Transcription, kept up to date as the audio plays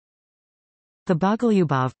The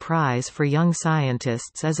Bogolyubov Prize for Young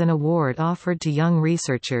Scientists is an award offered to young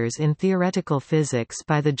researchers in theoretical physics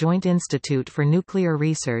by the Joint Institute for Nuclear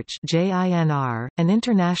Research (JINR), an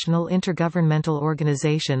international intergovernmental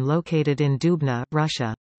organization located in Dubna,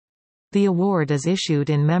 Russia. The award is issued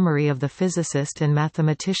in memory of the physicist and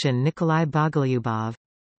mathematician Nikolai Bogolyubov.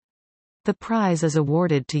 The prize is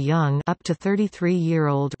awarded to young up to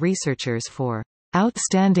 33-year-old researchers for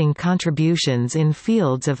outstanding contributions in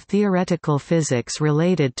fields of theoretical physics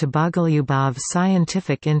related to Bogolyubov's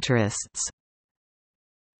scientific interests.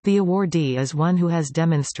 The awardee is one who has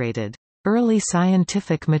demonstrated early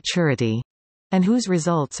scientific maturity and whose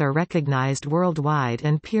results are recognized worldwide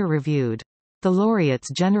and peer-reviewed. The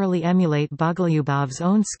laureates generally emulate Bogolyubov's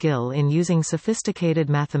own skill in using sophisticated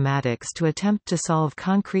mathematics to attempt to solve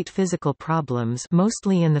concrete physical problems,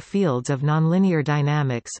 mostly in the fields of nonlinear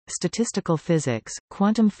dynamics, statistical physics,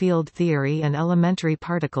 quantum field theory and elementary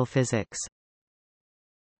particle physics.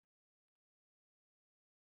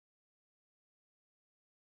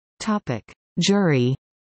 Topic: Jury.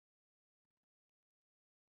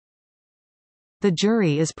 The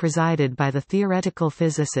jury is presided by the theoretical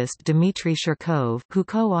physicist Dmitry Shirkov, who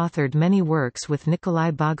co-authored many works with Nikolai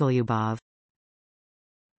Bogolyubov.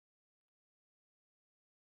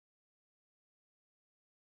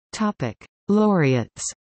 Topic: Laureates.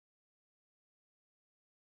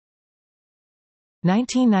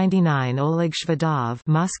 1999 Oleg Shvedov,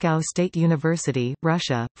 Moscow State University,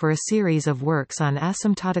 Russia, for a series of works on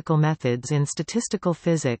asymptotical methods in statistical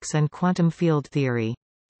physics and quantum field theory.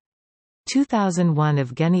 2001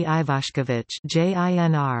 Evgeny Ivashkovich,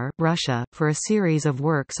 JINR, Russia, for a series of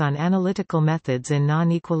works on analytical methods in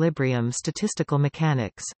non-equilibrium statistical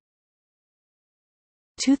mechanics.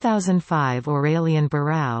 2005 Aurélien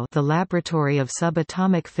Barrau, the Laboratory of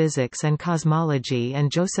Subatomic Physics and Cosmology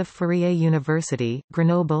and Joseph Fourier University,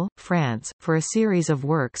 Grenoble, France, for a series of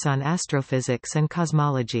works on astrophysics and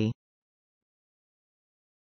cosmology.